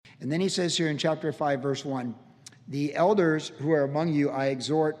And then he says here in chapter 5, verse 1, the elders who are among you I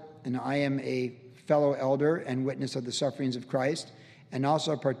exhort, and I am a fellow elder and witness of the sufferings of Christ, and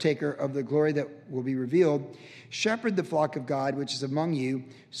also a partaker of the glory that will be revealed. Shepherd the flock of God which is among you,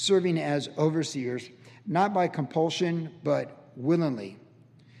 serving as overseers, not by compulsion, but willingly,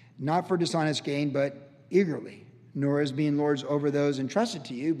 not for dishonest gain, but eagerly, nor as being lords over those entrusted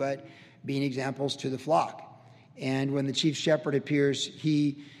to you, but being examples to the flock. And when the chief shepherd appears,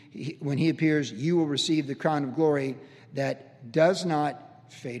 when he appears, you will receive the crown of glory that does not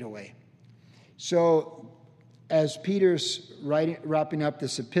fade away. So as Peter's wrapping up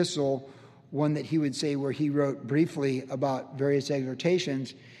this epistle, one that he would say where he wrote briefly about various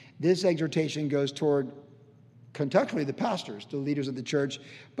exhortations, this exhortation goes toward contextually the pastors, the leaders of the church.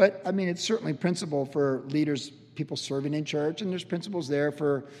 But, I mean, it's certainly principle for leaders, people serving in church, and there's principles there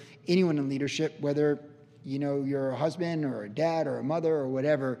for anyone in leadership, whether, you know, you're a husband or a dad or a mother or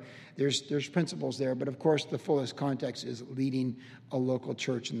whatever. There's principles there. But, of course, the fullest context is leading a local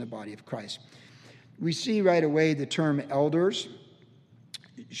church in the body of Christ. We see right away the term elders,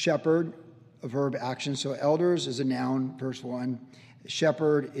 shepherd, a verb action. So elders is a noun, verse 1.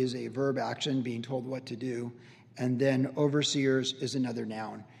 Shepherd is a verb action, being told what to do. And then overseers is another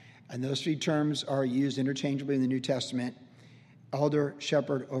noun. And those three terms are used interchangeably in the New Testament. Elder,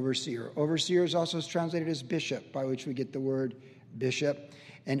 shepherd, overseer. Overseer is also translated as bishop, by which we get the word bishop.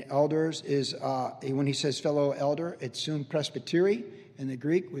 And elders is, when he says fellow elder, it's soon presbytery in the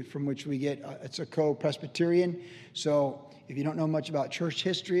Greek, from which we get, it's a co-presbyterian. So if you don't know much about church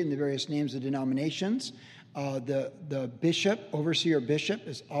history and the various names of denominations, the bishop, overseer bishop,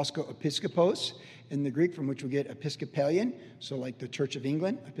 is also episkopos in the Greek, from which we get Episcopalian. So like the Church of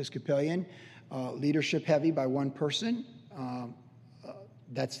England, Episcopalian, leadership heavy by one person.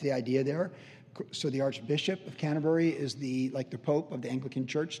 That's the idea there. So the Archbishop of Canterbury is like the Pope of the Anglican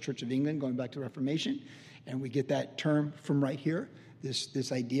Church, Church of England, going back to Reformation. And we get that term from right here,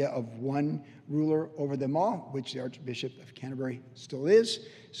 this idea of one ruler over them all, which the Archbishop of Canterbury still is,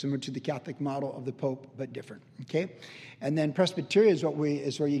 similar to the Catholic model of the Pope, but different. Okay, and then Presbyterian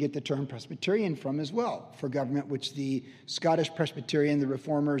is where you get the term Presbyterian from as well, for government, which the Scottish Presbyterian, the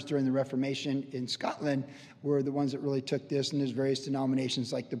Reformers during the Reformation in Scotland, were the ones that really took this, and there's various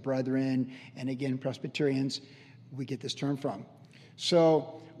denominations like the Brethren and again Presbyterians we get this term from.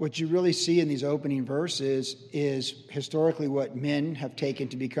 So what you really see in these opening verses is historically what men have taken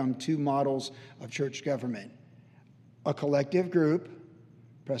to become two models of church government. A collective group,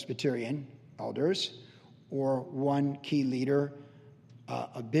 Presbyterian elders, or one key leader,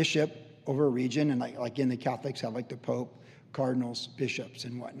 a bishop over a region, and like in the Catholics have like the Pope, cardinals, bishops,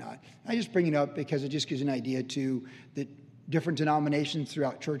 and whatnot. I just bring it up because it just gives an idea to the different denominations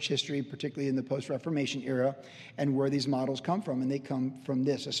throughout church history, particularly in the post-Reformation era, and where these models come from. And they come from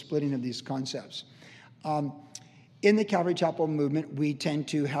this, a splitting of these concepts. In the Calvary Chapel movement, we tend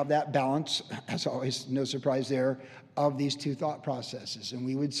to have that balance, as always, no surprise there, of these two thought processes. And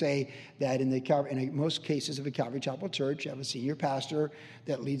we would say that in most cases of a Calvary Chapel church, you have a senior pastor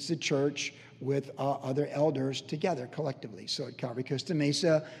that leads the church with other elders together collectively. So at Calvary Costa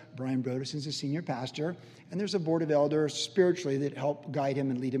Mesa, Brian Broderson's a senior pastor, and there's a board of elders spiritually that help guide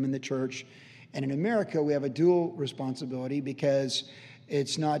him and lead him in the church. And in America, we have a dual responsibility because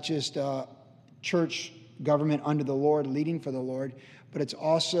it's not just church government under the Lord, leading for the Lord, but it's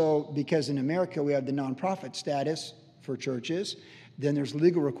also because in America we have the nonprofit status for churches. Then there's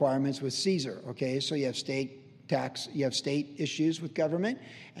legal requirements with Caesar, okay? So you have state tax, you have state issues with government,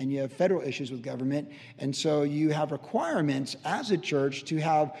 and you have federal issues with government. And so you have requirements as a church to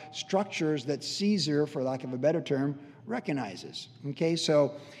have structures that Caesar, for lack of a better term, recognizes, okay?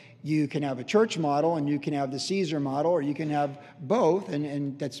 So you can have a church model and you can have the Caesar model, or you can have both,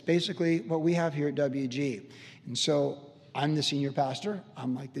 and that's basically what we have here at WG. And so I'm the senior pastor.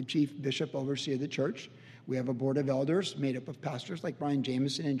 I'm like the chief bishop overseer of the church. We have a board of elders made up of pastors like Brian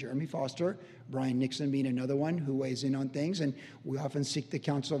Jameson and Jeremy Foster, Brian Nixon being another one who weighs in on things, and we often seek the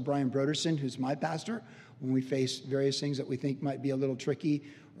counsel of Brian Broderson, who's my pastor, when we face various things that we think might be a little tricky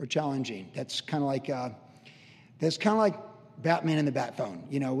or challenging. That's kind of like Batman and the Bat Phone.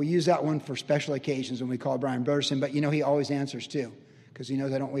 You know, we use that one for special occasions when we call Brian Broderson, but you know he always answers too, because he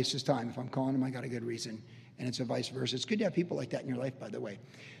knows I don't waste his time. If I'm calling him, I got a good reason, and it's a vice versa. It's good to have people like that in your life, by the way.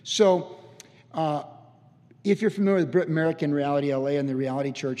 So if you're familiar with American Reality LA and the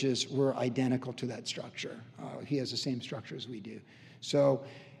reality churches, we're identical to that structure. He has the same structure as we do. So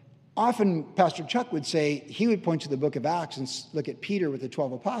often Pastor Chuck would say, he would point to the book of Acts and look at Peter with the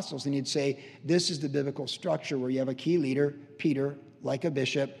 12 apostles, and he'd say, this is the biblical structure where you have a key leader, Peter, like a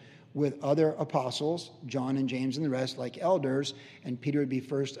bishop, with other apostles, John and James and the rest, like elders, and Peter would be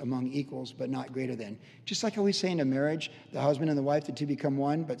first among equals, but not greater than. Just like how we say in a marriage, the husband and the wife, the two become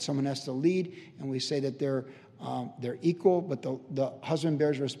one, but someone has to lead, and we say that they're equal, but the husband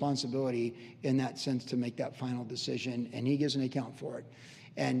bears responsibility in that sense to make that final decision, and he gives an account for it.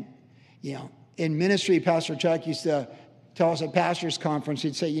 And, in ministry, Pastor Chuck used to tell us at pastors' conference,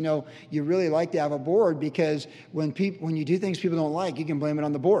 he'd say, you really like to have a board because when you do things people don't like, you can blame it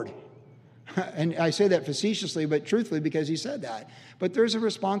on the board. And I say that facetiously, but truthfully because he said that. But there's a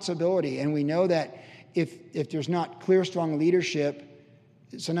responsibility, and we know that if there's not clear, strong leadership,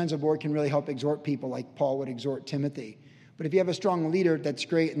 sometimes a board can really help exhort people like Paul would exhort Timothy. But if you have a strong leader, that's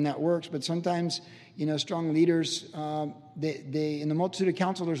great and that works. But sometimes, strong leaders, they in the multitude of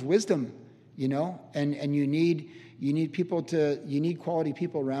counsel, there's wisdom, and you need people you need quality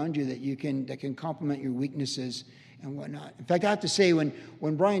people around you that can complement your weaknesses and whatnot. In fact, I have to say, when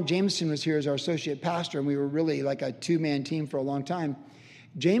Brian Jameson was here as our associate pastor, and we were really like a two-man team for a long time,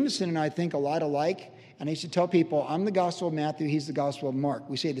 Jameson and I think a lot alike. And I used to tell people, I'm the Gospel of Matthew, he's the Gospel of Mark.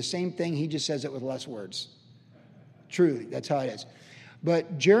 We say the same thing, he just says it with less words. Truly, that's how it is.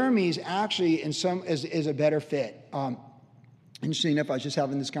 But Jeremy's actually is a better fit. Interesting enough, I was just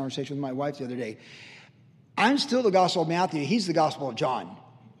having this conversation with my wife the other day. I'm still the Gospel of Matthew, he's the Gospel of John.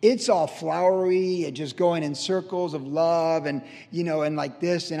 It's all flowery and just going in circles of love and, and like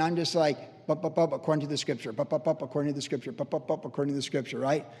this. And I'm just like, according to the scripture, according to the scripture, according to the scripture,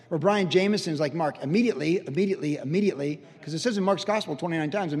 right? Or Brian Jameson is like Mark, immediately, because it says in Mark's gospel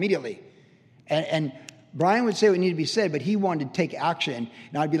 29 times, immediately. And Brian would say what needed to be said, but he wanted to take action.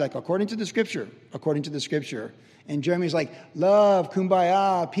 And I'd be like, according to the scripture, according to the scripture. And Jeremy's like, love,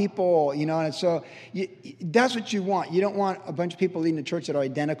 kumbaya, people, and so that's what you want. You don't want a bunch of people leading a church that are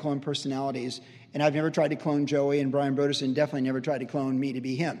identical in personalities. And I've never tried to clone Joey, and Brian Broderson definitely never tried to clone me to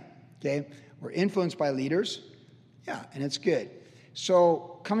be him. Okay, we're influenced by leaders. Yeah, and it's good.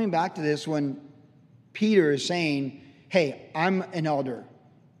 So coming back to this, when Peter is saying, hey, I'm an elder,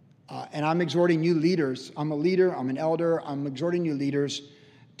 and I'm exhorting you leaders. I'm a leader, I'm an elder, I'm exhorting you leaders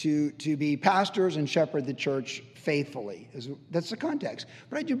to be pastors and shepherd the church faithfully. That's the context.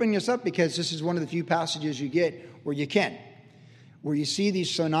 But I do bring this up because this is one of the few passages you get where you see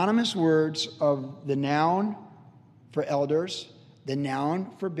these synonymous words of the noun for elders, the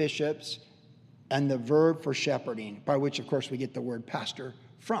noun for bishops, and the verb for shepherding, by which, of course, we get the word pastor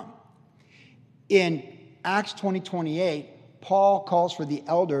from. In Acts 20:28, Paul calls for the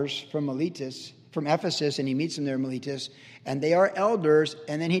elders from Ephesus, and he meets them there in Miletus, and they are elders,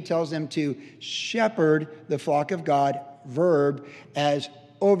 and then he tells them to shepherd the flock of God, verb, as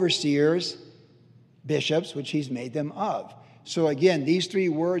overseers, bishops, which he's made them of. So again, these three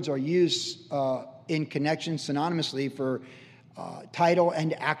words are used in connection synonymously for title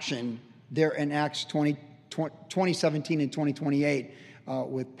and action there in Acts 20:17 and 20:28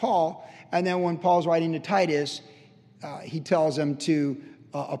 with Paul. And then when Paul's writing to Titus, he tells them to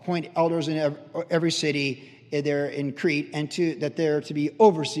appoint elders in every city there in Crete, and that they're to be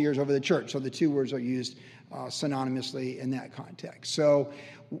overseers over the church. So the two words are used synonymously in that context. So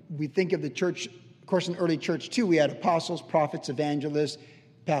we think of the church, of course, in the early church too, we had apostles, prophets, evangelists,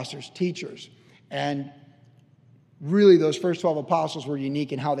 pastors, teachers. And really, those first 12 apostles were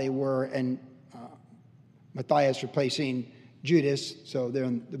unique in how they were, and Matthias replacing Judas, so they're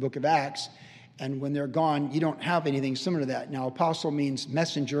in the book of Acts. And when they're gone, you don't have anything similar to that. Now, apostle means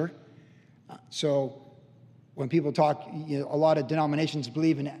messenger. So when people talk, a lot of denominations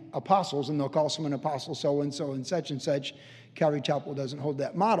believe in apostles, and they'll call someone apostle so-and-so and such and such. Calvary Chapel doesn't hold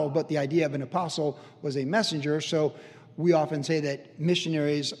that model, but the idea of an apostle was a messenger. So we often say that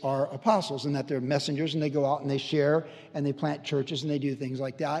missionaries are apostles and that they're messengers, and they go out and they share and they plant churches and they do things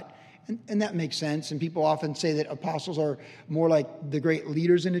like that. And that makes sense. And people often say that apostles are more like the great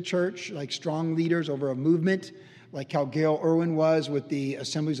leaders in a church, like strong leaders over a movement, like how Gail Irwin was with the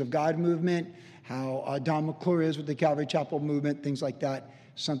Assemblies of God movement, how Don McClure is with the Calvary Chapel movement, things like that,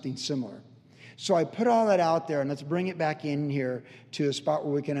 something similar. So I put all that out there, and let's bring it back in here to a spot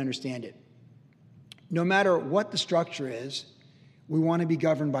where we can understand it. No matter what the structure is, we want to be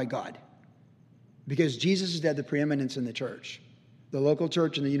governed by God, because Jesus has had the preeminence in the church, the local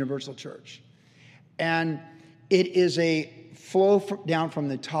church and the universal church. And it is a flow down from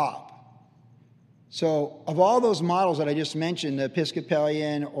the top. So of all those models that I just mentioned, the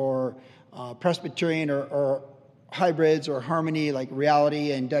Episcopalian or Presbyterian or hybrids or Harmony like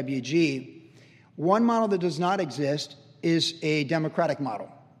Reality and WG, one model that does not exist is a democratic model.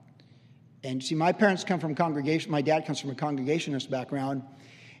 And see, my parents come from congregation. My dad comes from a Congregationalist background.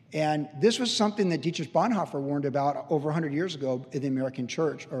 And this was something that Dietrich Bonhoeffer warned about over 100 years ago in the American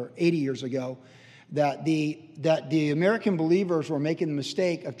church, or 80 years ago, that the American believers were making the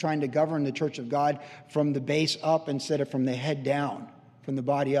mistake of trying to govern the church of God from the base up instead of from the head down, from the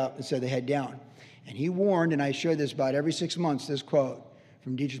body up instead of the head down. And he warned, and I share this about every 6 months, this quote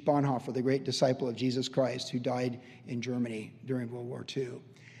from Dietrich Bonhoeffer, the great disciple of Jesus Christ, who died in Germany during World War II,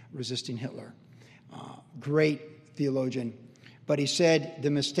 resisting Hitler. Great theologian. But he said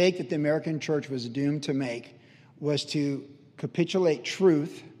the mistake that the American church was doomed to make was to capitulate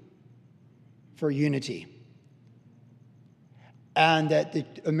truth for unity. And that the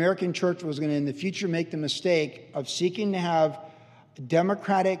American church was going to, in the future, make the mistake of seeking to have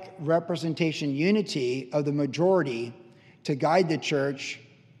democratic representation, unity of the majority to guide the church,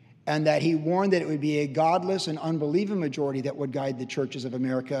 and that he warned that it would be a godless and unbelieving majority that would guide the churches of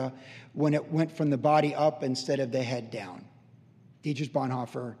America when it went from the body up instead of the head down. Dietrich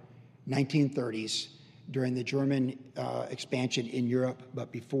Bonhoeffer, 1930s, during the German expansion in Europe,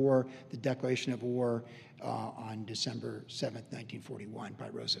 but before the declaration of war on December 7th, 1941 by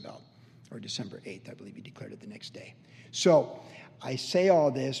Roosevelt, or December 8th, I believe he declared it the next day. So I say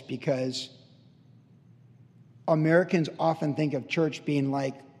all this because Americans often think of church being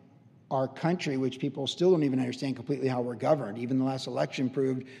like our country, which people still don't even understand completely how we're governed. Even the last election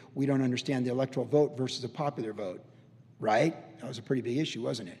proved we don't understand the electoral vote versus a popular vote, right? That was a pretty big issue,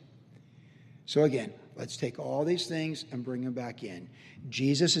 wasn't it? So again, let's take all these things and bring them back in.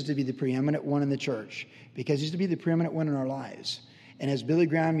 Jesus is to be the preeminent one in the church because he's to be the preeminent one in our lives. And as Billy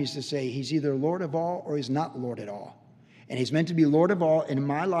Graham used to say, he's either Lord of all or he's not Lord at all. And he's meant to be Lord of all in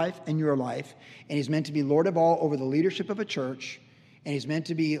my life and your life. And he's meant to be Lord of all over the leadership of a church. And he's meant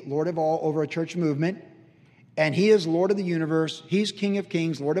to be Lord of all over a church movement. And he is Lord of the universe. He's King of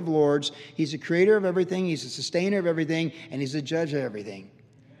kings, Lord of lords. He's the creator of everything. He's the sustainer of everything. And he's the judge of everything.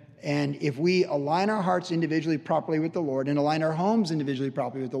 And if we align our hearts individually properly with the Lord and align our homes individually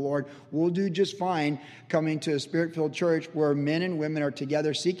properly with the Lord, we'll do just fine coming to a spirit-filled church where men and women are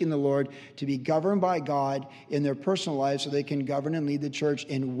together seeking the Lord to be governed by God in their personal lives so they can govern and lead the church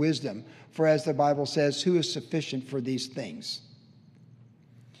in wisdom. For as the Bible says, who is sufficient for these things?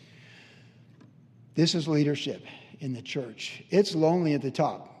 This is leadership in the church. It's lonely at the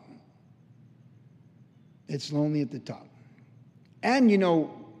top. It's lonely at the top. And,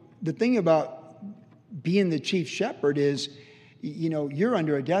 the thing about being the chief shepherd is, you're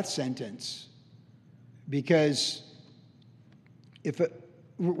under a death sentence because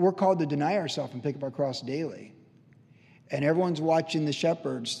we're called to deny ourselves and pick up our cross daily. And everyone's watching the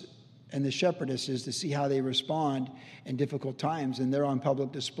shepherds and the shepherdesses to see how they respond in difficult times. And they're on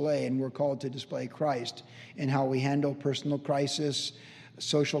public display, and we're called to display Christ in how we handle personal crisis,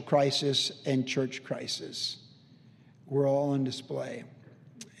 social crisis, and church crisis. We're all on display.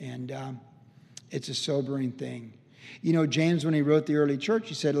 And it's a sobering thing. James, when he wrote the early church,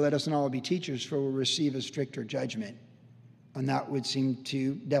 he said, let us not all be teachers, for we'll receive a stricter judgment. And that would seem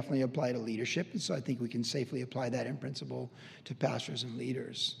to definitely apply to leadership. And so I think we can safely apply that in principle to pastors and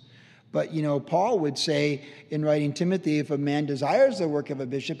leaders. But, Paul would say in writing Timothy, if a man desires the work of a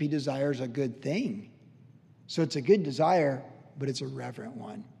bishop, he desires a good thing. So it's a good desire, but it's a reverent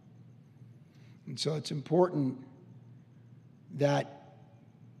one. And so it's important that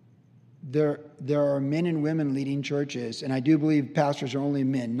there are men and women leading churches, and I do believe pastors are only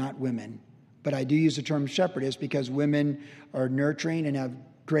men, not women. But I do use the term shepherdess because women are nurturing and have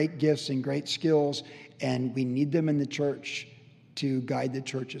great gifts and great skills, and we need them in the church to guide the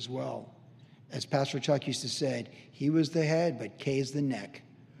church as well. As Pastor Chuck used to say, he was the head, but Kay's the neck,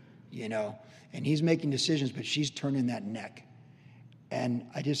 and he's making decisions, but she's turning that neck. And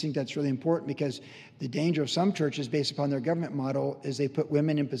I just think that's really important because the danger of some churches based upon their government model is they put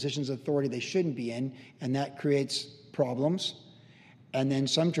women in positions of authority they shouldn't be in, and that creates problems. And then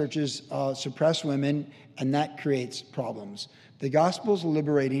some churches suppress women, and that creates problems. The gospel is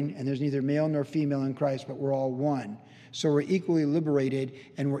liberating, and there's neither male nor female in Christ, but we're all one. So we're equally liberated,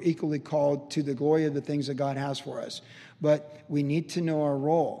 and we're equally called to the glory of the things that God has for us. But we need to know our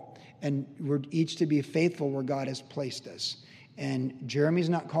role, and we're each to be faithful where God has placed us. And Jeremy's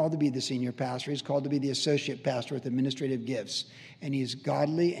not called to be the senior pastor. He's called to be the associate pastor with administrative gifts. And he's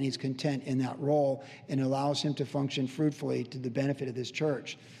godly and he's content in that role, and allows him to function fruitfully to the benefit of this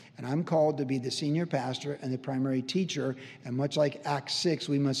church. And I'm called to be the senior pastor and the primary teacher. And much like Acts 6,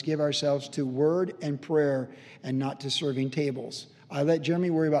 we must give ourselves to word and prayer and not to serving tables. I let Jeremy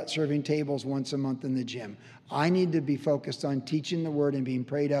worry about serving tables once a month in the gym. I need to be focused on teaching the word and being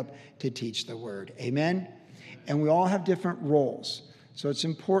prayed up to teach the word. Amen? And we all have different roles. So it's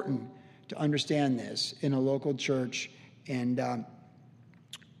important to understand this in a local church. And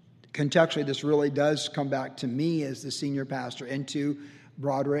contextually, this really does come back to me as the senior pastor, and to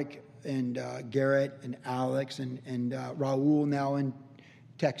Broderick and Garrett and Alex and Raul now in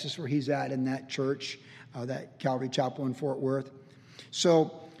Texas, where he's at in that church, that Calvary Chapel in Fort Worth.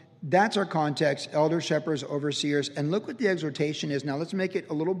 So that's our context: elders, shepherds, overseers. And look what the exhortation is. Now let's make it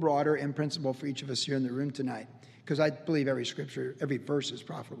a little broader in principle for each of us here in the room tonight, because I believe every scripture, every verse is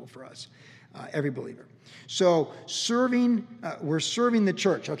profitable for us, every believer. So serving, we're serving the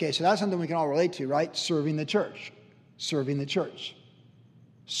church. Okay, so that's something we can all relate to, right? Serving the church. Serving the church.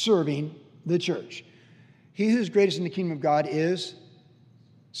 Serving the church. He who's greatest in the kingdom of God is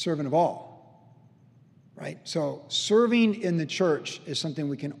servant of all. Right? So serving in the church is something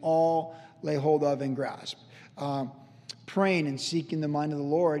we can all lay hold of and grasp. Praying and seeking the mind of the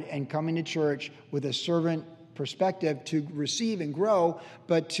Lord and coming to church with a servant perspective to receive and grow,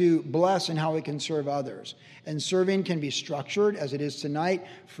 but to bless in how we can serve others. And serving can be structured as it is tonight.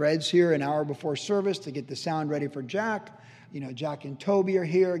 Fred's here an hour before service to get the sound ready for Jack. You know, Jack and Toby are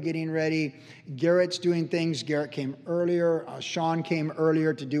here getting ready. Garrett's doing things. Garrett came earlier. Sean came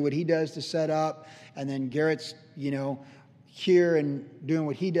earlier to do what he does to set up. And then Garrett's, here and doing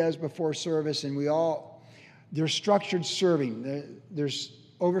what he does before service. And there's structured serving. There's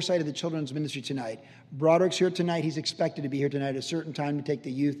oversight of the children's ministry tonight. Broderick's here tonight. He's expected to be here tonight at a certain time to take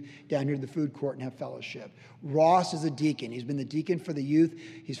the youth down here to the food court and have fellowship. Ross is a deacon. He's been the deacon for the youth.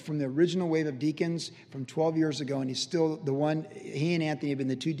 He's from the original wave of deacons from 12 years ago, and he's still the one. He and Anthony have been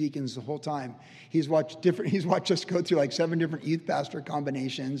the two deacons the whole time. He's watched us go through like 7 different youth pastor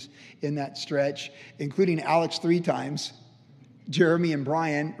combinations in that stretch, including Alex 3 times, Jeremy and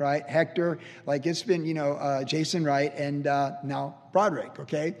Brian, right? Hector, like it's been, Jason, right? And now Broderick,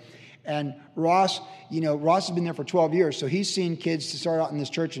 okay? And Ross, Ross has been there for 12 years. So he's seen kids to start out in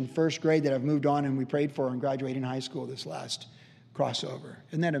this church in first grade that have moved on and we prayed for and graduating high school this last crossover.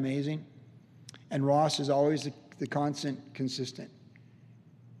 Isn't that amazing? And Ross is always the constant, consistent.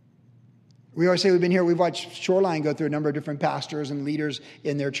 We always say we've been here. We've watched Shoreline go through a number of different pastors and leaders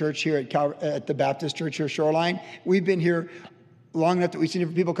in their church here at the Baptist Church here, Shoreline. We've been here long enough that we've seen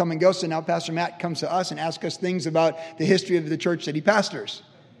different people come and go. So now Pastor Matt comes to us and asks us things about the history of the church that he pastors,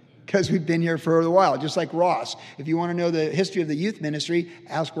 because we've been here for a while, just like Ross. If you want to know the history of the youth ministry,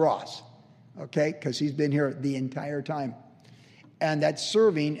 ask Ross, okay? Because he's been here the entire time. And that's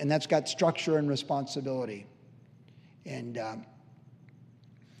serving, and that's got structure and responsibility. And,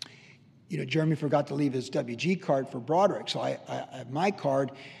 Jeremy forgot to leave his WG card for Broderick, so I have my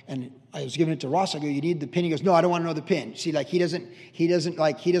card, and I was giving it to Ross. I go, "You need the pin?" He goes, "No, I don't want to know the pin." See, like he doesn't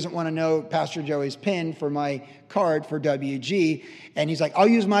want to know Pastor Joey's pin for my card for WG, and he's like, "I'll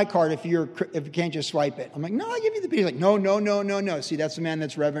use my card if you can't just swipe it." I'm like, "No, I'll give you the pin." He's like, "No. See, that's the man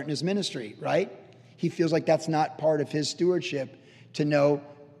that's reverent in his ministry, right? He feels like that's not part of his stewardship to know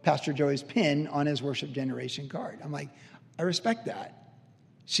Pastor Joey's pin on his worship generation card." I'm like, I respect that.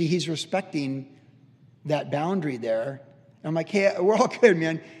 See, he's respecting that boundary there. And I'm like, "Hey, we're all good,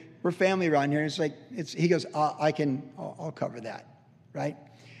 man. We're family around here." And he goes, I'll cover that, right?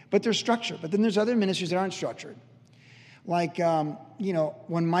 But there's structure. But then there's other ministries that aren't structured. Like,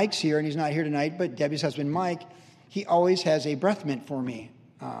 when Mike's here, and he's not here tonight, but Debbie's husband, Mike, he always has a breath mint for me.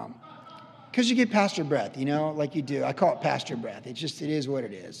 Because you get pastor breath, like you do. I call it pastor breath. It is what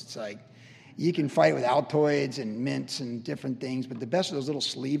it is. It's like, you can fight with Altoids and mints and different things, but the best are those little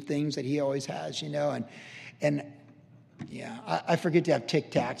sleeve things that he always has, and I forget to have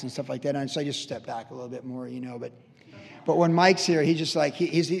Tic Tacs and stuff like that, and so I just step back a little bit more, but when Mike's here, he's just like,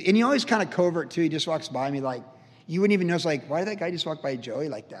 and he always kind of covert too. He just walks by me like, you wouldn't even notice, like, why did that guy just walk by Joey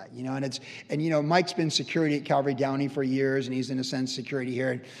like that, and Mike's been security at Calvary Downey for years, and he's in a sense security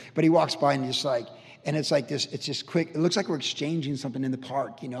here, but he walks by and just like, and it's like this, it's just quick. It looks like we're exchanging something in the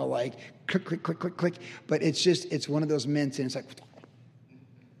park, like click. But it's one of those mints, and it's like,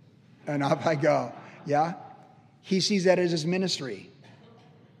 and off I go. Yeah? He sees that as his ministry.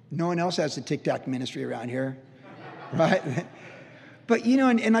 No one else has the Tic Tac ministry around here, right? But,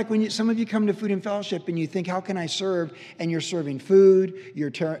 and like when some of you come to Food and Fellowship and you think, how can I serve? And you're serving food,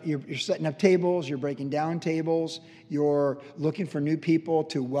 you're setting up tables, you're breaking down tables, you're looking for new people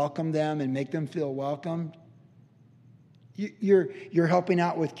to welcome them and make them feel welcomed. You're helping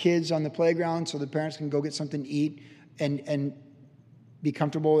out with kids on the playground so the parents can go get something to eat and be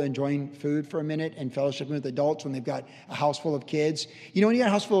comfortable enjoying food for a minute and fellowshipping with adults when they've got a house full of kids. When you got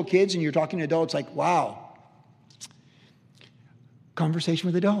a house full of kids and you're talking to adults, like, wow. Conversation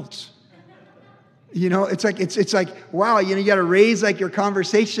with adults. It's like, wow, you got to raise like your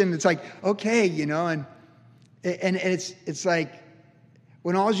conversation. It's like, okay, and it's like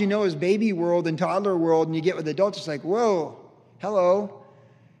when all you know is baby world and toddler world and you get with adults, it's like, whoa, hello.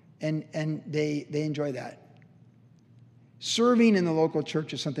 and they enjoy that. Serving in the local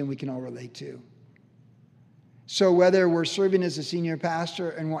church is something we can all relate to. So whether we're serving as a senior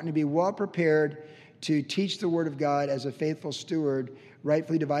pastor and wanting to be well prepared to teach the Word of God as a faithful steward,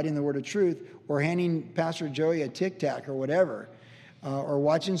 rightfully dividing the word of truth, or handing Pastor Joey a Tic Tac or whatever, or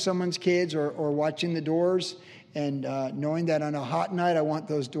watching someone's kids, or watching the doors, and knowing that on a hot night I want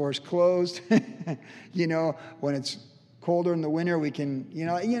those doors closed. When it's colder in the winter, we can,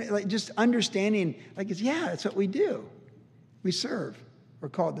 like just understanding, like that's what we do. We serve. We're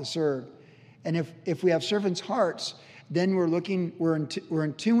called to serve. And if we have servants' hearts, then we're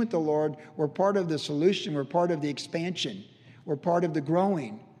in tune with the Lord. We're part of the solution. We're part of the expansion. We're part of the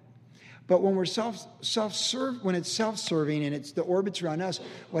growing. But when we're when it's self-serving and it's the orbits around us,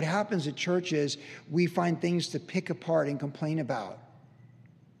 what happens at church is we find things to pick apart and complain about.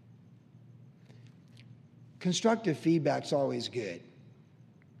 Constructive feedback's always good.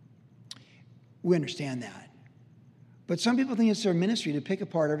 We understand that. But some people think it's their ministry to pick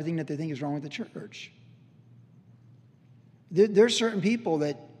apart everything that they think is wrong with the church. There's certain people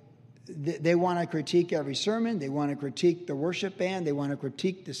that they want to critique every sermon. They want to critique the worship band. They want to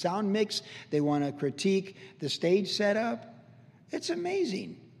critique the sound mix. They want to critique the stage setup. It's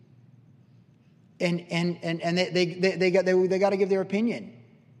amazing. And they got to give their opinion.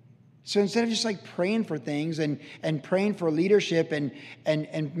 So instead of just like praying for things and praying for leadership and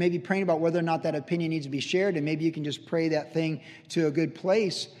maybe praying about whether or not that opinion needs to be shared, and maybe you can just pray that thing to a good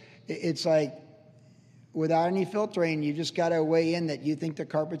place, it's like without any filtering, you just got to weigh in that you think the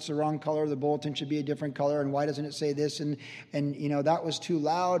carpet's the wrong color, the bulletin should be a different color, and why doesn't it say this? And that was too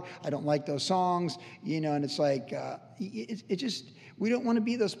loud. I don't like those songs. And it's like, it just, we don't want to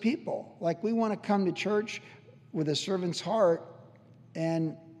be those people. Like, we want to come to church with a servant's heart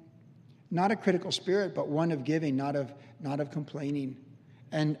and not a critical spirit, but one of giving, not of complaining.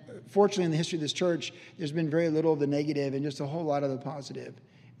 And fortunately, in the history of this church, there's been very little of the negative and just a whole lot of the positive.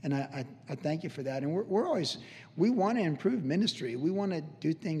 And I thank you for that. And we want to improve ministry. We want to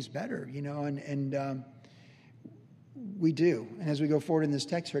do things better, and we do. And as we go forward in this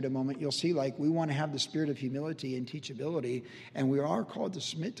text here in a moment, you'll see we want to have the spirit of humility and teachability, and we are called to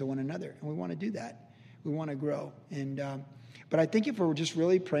submit to one another, and we want to do that. We want to grow. But I think if we're just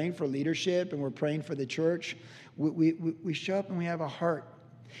really praying for leadership and we're praying for the church, we show up and we have a heart.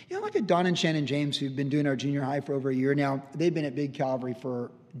 Like at Don and Shannon James, who've been doing our junior high for over a year now, they've been at Big Calvary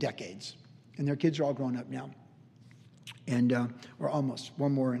for decades. And their kids are all grown up now. And we're almost,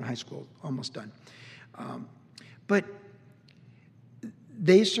 one more in high school, almost done. But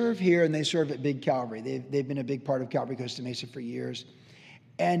they serve here and they serve at Big Calvary. They've been a big part of Calvary Costa Mesa for years.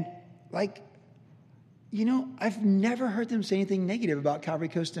 And I've never heard them say anything negative about Calvary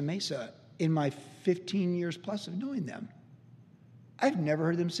Costa Mesa in my 15 years plus of knowing them. I've never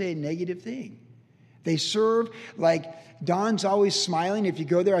heard them say a negative thing. They serve, Don's always smiling. If you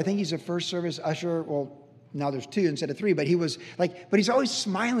go there, I think he's a first service usher. Well, now there's 2 instead of 3, but he was but he's always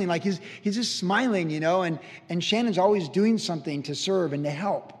smiling. He's just smiling, and Shannon's always doing something to serve and to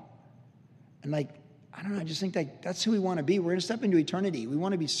help. And I don't know, I just think that's who we want to be. We're going to step into eternity. We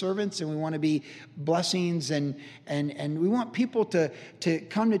want to be servants and we want to be blessings and we want people to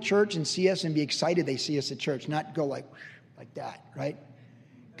come to church and see us and be excited they see us at church, not go like that, right?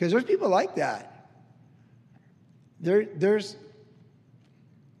 Because there's people like that. There's,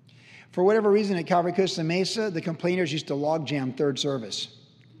 for whatever reason at Calvary Costa Mesa, the complainers used to log jam third service.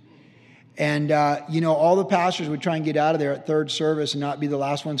 And, all the pastors would try and get out of there at third service and not be the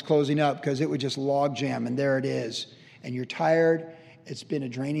last ones closing up because it would just log jam, and there it is. And you're tired. It's been a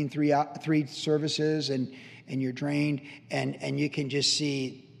draining three services, and you're drained, and you can just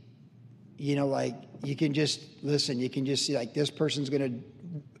see, you can just listen. You can just see, this person's going to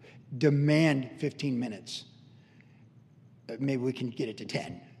demand 15 minutes. Maybe we can get it to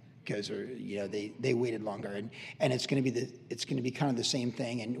 10. Because they waited longer, and it's going to be kind of the same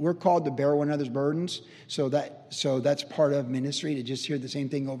thing. And we're called to bear one another's burdens, so that's part of ministry, to just hear the same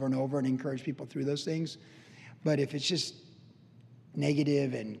thing over and over and encourage people through those things. But if it's just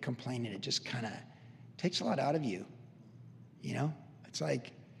negative and complaining, it just kind of takes a lot out of you. It's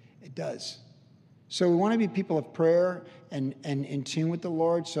it does. So we want to be people of prayer and in tune with the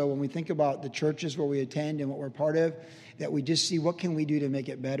Lord. So when we think about the churches where we attend and what we're part of, that we just see what can we do to make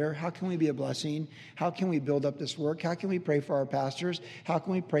it better? How can we be a blessing? How can we build up this work? How can we pray for our pastors? How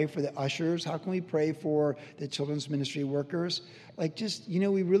can we pray for the ushers? How can we pray for the children's ministry workers?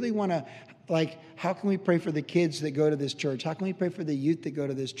 We really want to, how can we pray for the kids that go to this church? How can we pray for the youth that go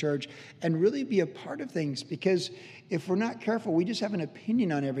to this church? And really be a part of things, because if we're not careful, we just have an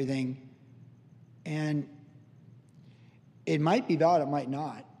opinion on everything. And it might be valid, it might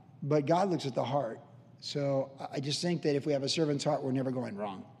not. But God looks at the heart. So I just think that if we have a servant's heart, we're never going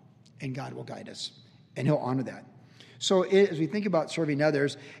wrong. And God will guide us. And he'll honor that. So as we think about serving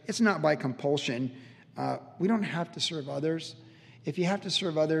others, it's not by compulsion. We don't have to serve others. If you have to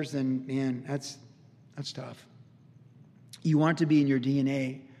serve others, then, man, that's tough. You want to be in your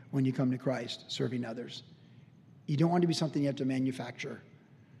DNA when you come to Christ, serving others. You don't want to be something you have to manufacture.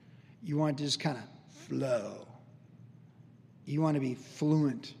 You want to just kind of flow. You want to be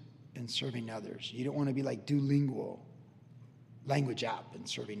fluent in serving others. You don't want to be like Duolingo, language app, and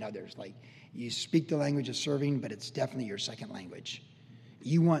serving others. Like you speak the language of serving, but it's definitely your second language.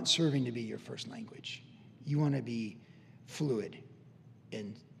 You want serving to be your first language. You want to be fluid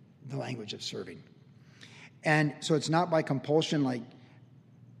in the language of serving. And so it's not by compulsion, like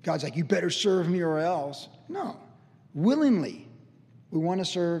God's like, you better serve me or else. No, willingly. We want to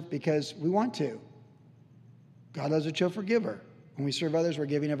serve because we want to. God loves a cheerful giver. When we serve others, we're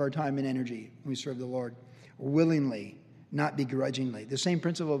giving of our time and energy. When we serve the Lord, willingly, not begrudgingly. The same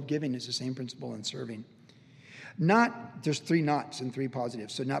principle of giving is the same principle in serving. There's 3 nots and 3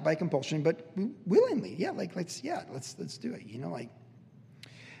 positives. So not by compulsion, but willingly. Yeah, let's do it.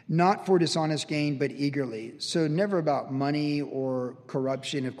 Not for dishonest gain, but eagerly. So never about money or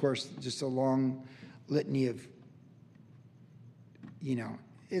corruption. Of course, just a long litany of,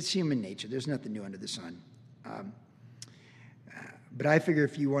 it's human nature. There's nothing new under the sun. But I figure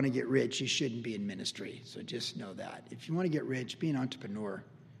if you want to get rich, you shouldn't be in ministry. So just know that. If you want to get rich, be an entrepreneur.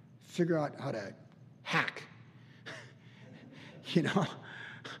 Figure out how to hack.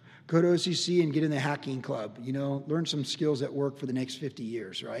 Go to OCC and get in the hacking club. Learn some skills at work for the next 50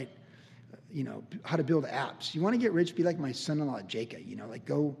 years, right? How to build apps. You want to get rich, be like my son-in-law, Jacob.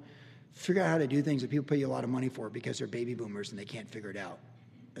 Go figure out how to do things that people pay you a lot of money for because they're baby boomers and they can't figure it out.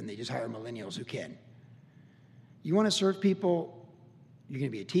 And they just hire millennials who can. You want to serve people, you're going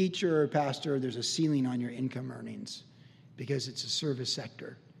to be a teacher or a pastor, there's a ceiling on your income earnings because it's a service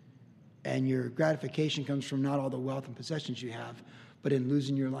sector. And your gratification comes from not all the wealth and possessions you have, but in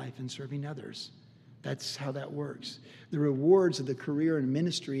losing your life and serving others. That's how that works. The rewards of the career and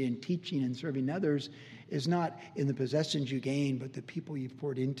ministry and teaching and serving others is not in the possessions you gain, but the people you've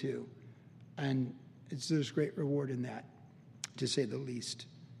poured into. And there's great reward in that, to say the least.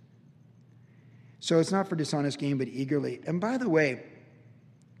 So it's not for dishonest gain, but eagerly. And by the way,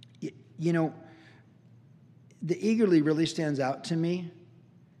 the eagerly really stands out to me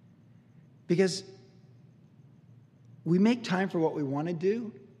because we make time for what we want to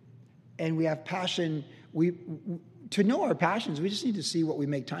do, and we have passion. To know our passions, we just need to see what we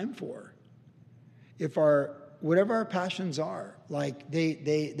make time for. Whatever our passions are, like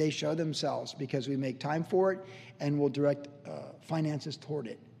they show themselves because we make time for it, and we'll direct finances toward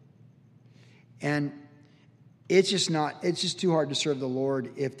it. And it's just too hard to serve the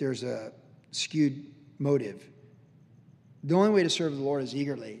Lord if there's a skewed motive. The only way to serve the Lord is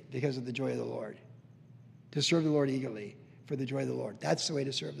eagerly because of the joy of the Lord. To serve the Lord eagerly for the joy of the Lord. That's the way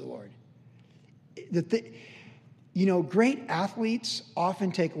to serve the Lord. Great athletes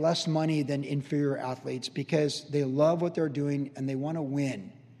often take less money than inferior athletes because they love what they're doing and they want to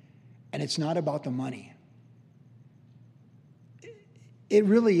win. And it's not about the money. It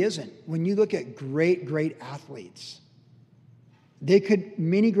really isn't. When you look at great athletes,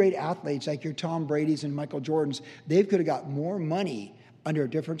 many great athletes like your Tom Brady's and Michael Jordan's, they could have got more money under a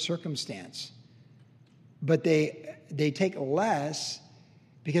different circumstance. But they take less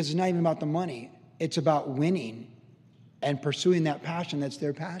because it's not even about the money. It's about winning and pursuing that passion that's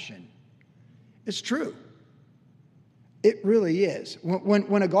their passion. It's true. It really is.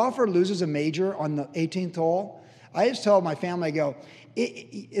 When a golfer loses a major on the 18th hole, I just tell my family, I go,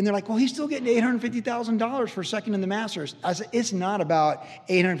 and they're like, well, he's still getting $850,000 for second in the Masters. I said, it's not about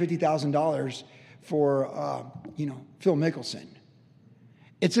 $850,000 for, Phil Mickelson.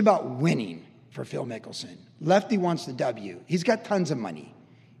 It's about winning for Phil Mickelson. Lefty wants the W. He's got tons of money.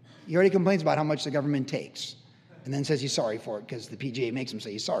 He already complains about how much the government takes and then says he's sorry for it because the PGA makes him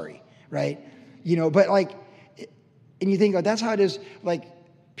say he's sorry, right? But and you think, that's how it is. Like,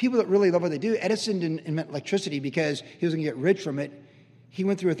 people that really love what they do. Edison didn't invent electricity because he was going to get rich from it. He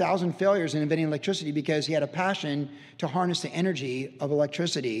went through 1,000 failures in inventing electricity because he had a passion to harness the energy of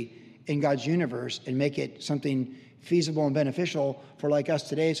electricity in God's universe and make it something feasible and beneficial for like us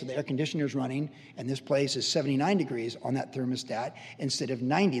today. So the air conditioner's running and this place is 79 degrees on that thermostat instead of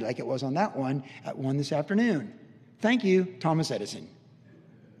 90 like it was on that one at 1 this afternoon. Thank you, Thomas Edison.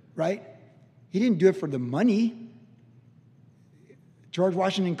 Right? He didn't do it for the money. George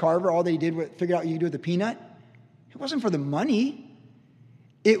Washington Carver, all they did was figure out what you could do with a peanut. It wasn't for the money.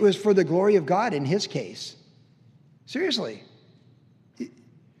 It was for the glory of God in his case. Seriously.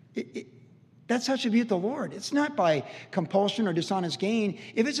 That's how it should be with the Lord. It's not by compulsion or dishonest gain.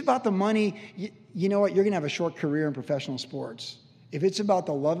 If it's about the money, you know what? You're going to have a short career in professional sports. If it's about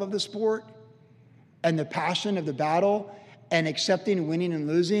the love of the sport and the passion of the battle and accepting winning and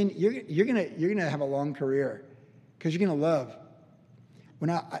losing, you're gonna have a long career because you're going to love. When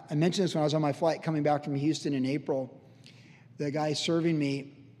I mentioned this when I was on my flight coming back from Houston in April, the guy serving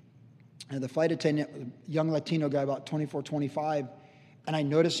me, the flight attendant, a young Latino guy, about 24, 25, and I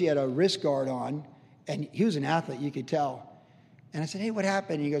noticed he had a wrist guard on, and he was an athlete, you could tell. And I said, hey, what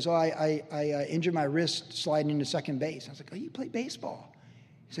happened? And he goes, I injured my wrist sliding into second base. I was like, oh, you play baseball?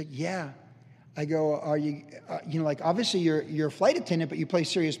 He's like, yeah. I go, are you, obviously you're a flight attendant, but you play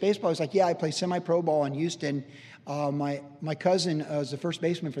serious baseball. I was like, yeah, I play semi-pro ball in Houston. My cousin was the first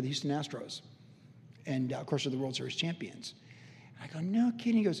baseman for the Houston Astros. And, of course, they're the World Series champions. I go, no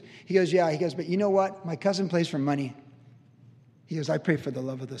kidding. He goes, yeah. He goes, but you know what? My cousin plays for money. He goes, I pray for the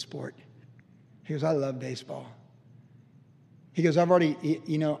love of the sport. He goes, I love baseball. He goes, I've already,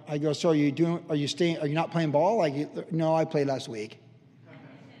 I go, so are you not playing ball? Like, no, I played last week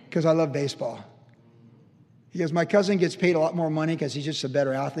because I love baseball. He goes, my cousin gets paid a lot more money because he's just a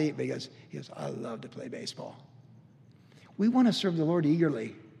better athlete. But he goes, I love to play baseball. We want to serve the Lord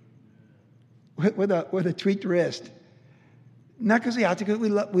eagerly with a tweaked wrist. Not because we have to, because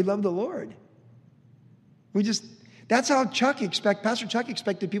we love the Lord. That's how Pastor Chuck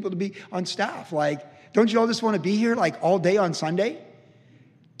expected people to be on staff. Like, don't you all just want to be here like all day on Sunday?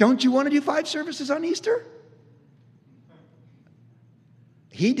 Don't you want to do 5 services on Easter?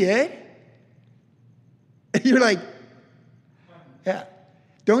 He did. You're like, yeah.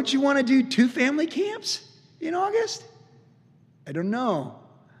 Don't you want to do 2 family camps in August? I don't know.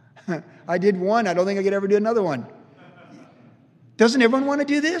 I did one. I don't think I could ever do another one. Doesn't everyone want to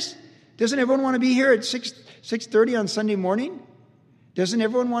do this? Doesn't everyone want to be here at 6:30 on Sunday morning? Doesn't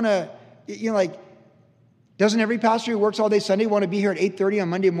everyone want to, doesn't every pastor who works all day Sunday want to be here at 8:30 on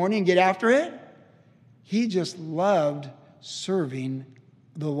Monday morning and get after it? He just loved serving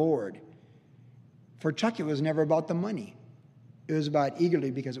the Lord. For Chuck, it was never about the money. It was about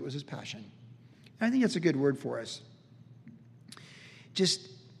eagerly because it was his passion. And I think that's a good word for us.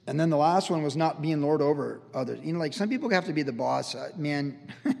 And then the last one was not being Lord over others. Some people have to be the boss. Man,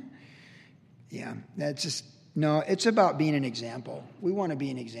 yeah, it's about being an example. We want to be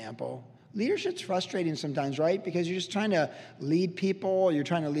an example. Leadership's frustrating sometimes, right? Because you're just trying to lead people. You're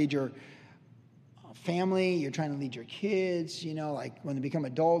trying to lead your family. You're trying to lead your kids. When they become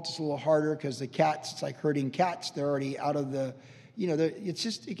adults, it's a little harder because the cats, it's like herding cats. They're already out of the,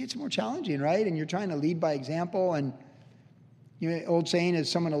 it gets more challenging, right? And you're trying to lead by example. And old saying, is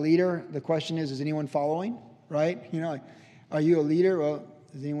someone a leader? The question is anyone following, right? Are you a leader? Well,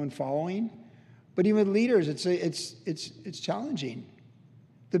 is anyone following? But even with leaders, it's challenging.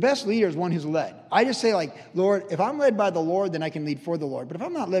 The best leader is one who's led. I just say, Lord, if I'm led by the Lord, then I can lead for the Lord. But if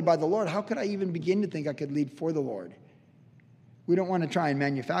I'm not led by the Lord, how could I even begin to think I could lead for the Lord? We don't want to try and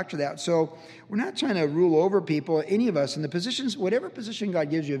manufacture that. So we're not trying to rule over people, any of us, in the positions, whatever position God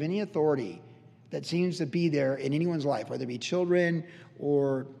gives you of any authority that seems to be there in anyone's life, whether it be children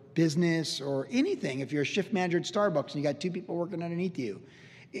or business or anything. If you're a shift manager at Starbucks and you got 2 people working underneath you,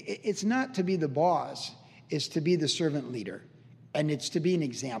 it's not to be the boss, it's to be the servant leader. And it's to be an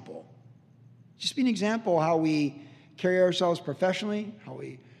example. Just be an example how we carry ourselves professionally, how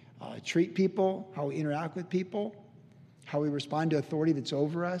we treat people, how we interact with people, how we respond to authority that's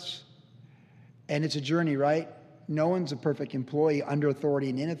over us. And it's a journey, right? No one's a perfect employee under authority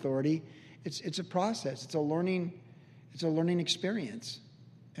and in authority. It's a process. It's a learning experience.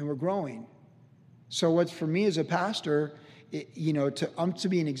 And we're growing. So what's for me as a pastor, to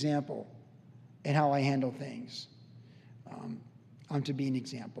be an example in how I handle things. I'm to be an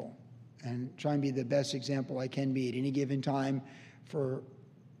example and try and be the best example I can be at any given time for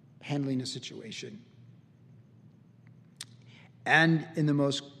handling a situation. And in the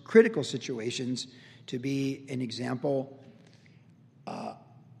most critical situations, to be an example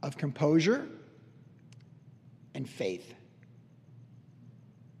of composure and faith.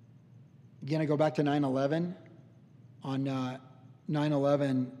 Again, I go back to 9/11. On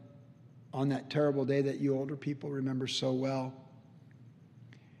 9/11, on that terrible day that you older people remember so well,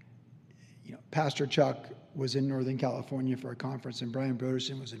 Pastor Chuck was in Northern California for a conference, and Brian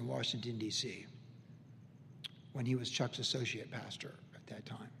Broderson was in Washington, D.C. when he was Chuck's associate pastor at that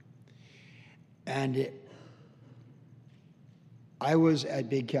time. And I was at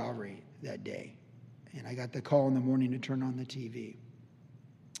Big Calvary that day, and I got the call in the morning to turn on the TV,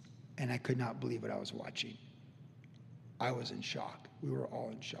 and I could not believe what I was watching. I was in shock. We were all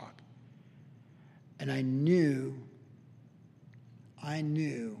in shock. And I knew I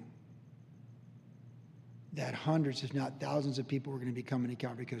knew that hundreds, if not thousands of people were going to be coming to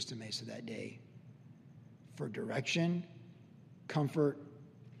Calvary Costa Mesa that day for direction, comfort,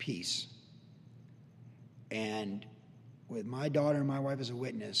 peace. And with my daughter and my wife as a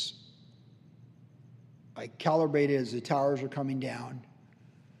witness, I calibrated as the towers were coming down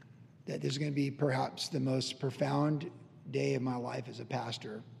that this is going to be perhaps the most profound day of my life as a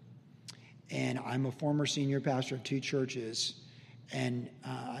pastor. And I'm a former senior pastor of 2 churches. And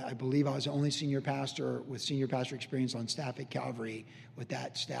I believe I was the only senior pastor with senior pastor experience on staff at Calvary with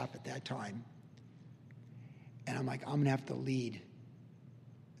that staff at that time. And I'm like, I'm going to have to lead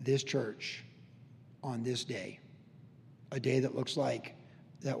this church on this day, a day that looks like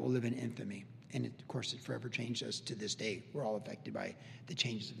that will live in infamy. And of course, it forever changed us to this day. We're all affected by the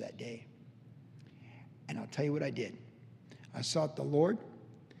changes of that day. And I'll tell you what I did. I sought the Lord.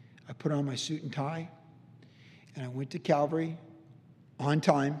 I put on my suit and tie. And I went to Calvary on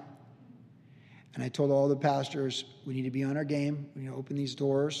time. And I told all the pastors, we need to be on our game. We need to open these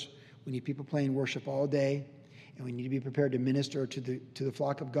doors. We need people playing worship all day. And we need to be prepared to minister to the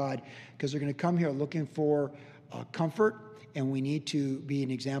flock of God, because they're going to come here looking for comfort. And we need to be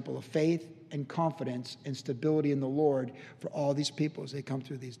an example of faith and confidence and stability in the Lord for all these people as they come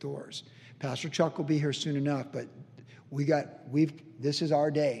through these doors. Pastor Chuck will be here soon enough, but this is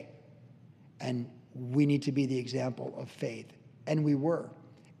our day, and we need to be the example of faith. And we were.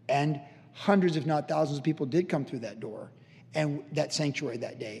 And hundreds, if not thousands of people did come through that door and that sanctuary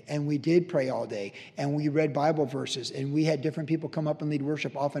that day. And we did pray all day, and we read Bible verses, and we had different people come up and lead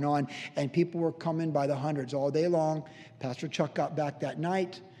worship off and on, and people were coming by the hundreds all day long. Pastor Chuck got back that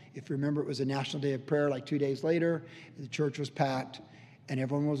night. If you remember, it was a national day of prayer like 2 days later. The church was packed, and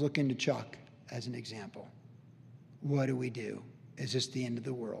everyone was looking to Chuck as an example. What do we do? Is this the end of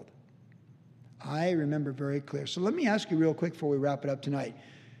the world? I remember very clear. So let me ask you real quick before we wrap it up tonight.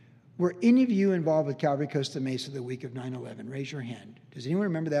 Were any of you involved with Calvary Costa Mesa the week of 9/11? Raise your hand. Does anyone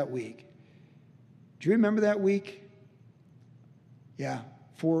remember that week? Do you remember that week? Yeah,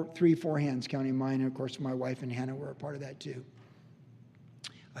 4 hands, counting mine. And of course, my wife and Hannah were a part of that too.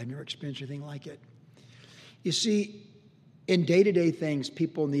 I've never experienced anything like it. You see, in day-to-day things,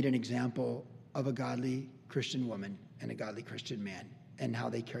 people need an example of a godly Christian woman and a godly Christian man and how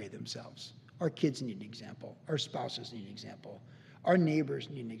they carry themselves. Our kids need an example. Our spouses need an example. Our neighbors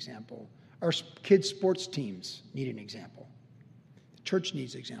need an example. Our kids' sports teams need an example. The church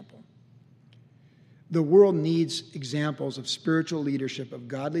needs an example. The world needs examples of spiritual leadership, of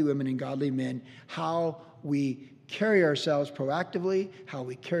godly women and godly men, how we carry ourselves proactively, how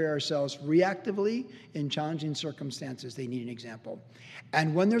we carry ourselves reactively in challenging circumstances. They need an example.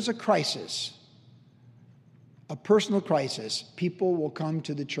 And when there's a crisis, a personal crisis, people will come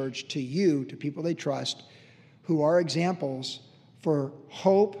to the church, to you, to people they trust, who are examples for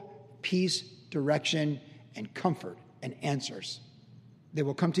hope, peace, direction, and comfort and answers. They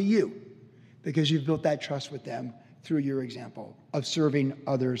will come to you because you've built that trust with them through your example of serving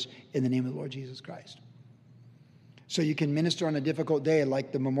others in the name of the Lord Jesus Christ. So you can minister on a difficult day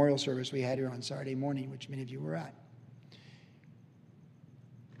like the memorial service we had here on Saturday morning, which many of you were at,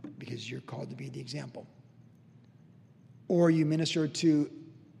 because you're called to be the example. Or you minister to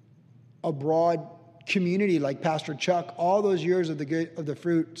a broad community like Pastor Chuck, all those years of the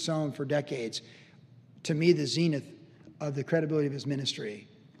fruit sown for decades. To me, the zenith of the credibility of his ministry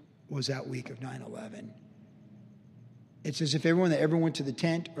was that week of 9/11. It's as if everyone that ever went to the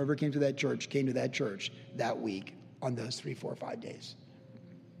tent or ever came to that church came to that church that week on those 3, 4, 5 days.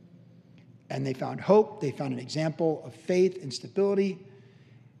 And they found hope, they found an example of faith and stability,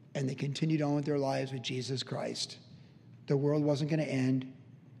 and they continued on with their lives with Jesus Christ. The world wasn't going to end.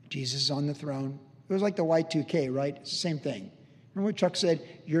 Jesus is on the throne. It was like the Y2K, right? It's the same thing. Remember what Chuck said?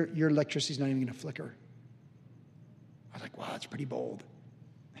 Your electricity's not even going to flicker. I was like, wow, that's pretty bold.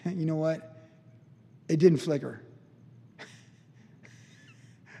 You know what? It didn't flicker.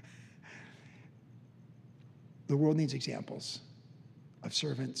 The world needs examples of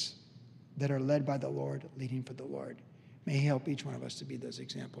servants that are led by the Lord, leading for the Lord. May He help each one of us to be those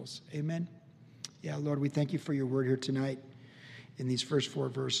examples. Amen. Yeah, Lord, we thank you for your word here tonight in these first 4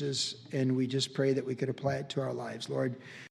 verses, and we just pray that we could apply it to our lives. Lord,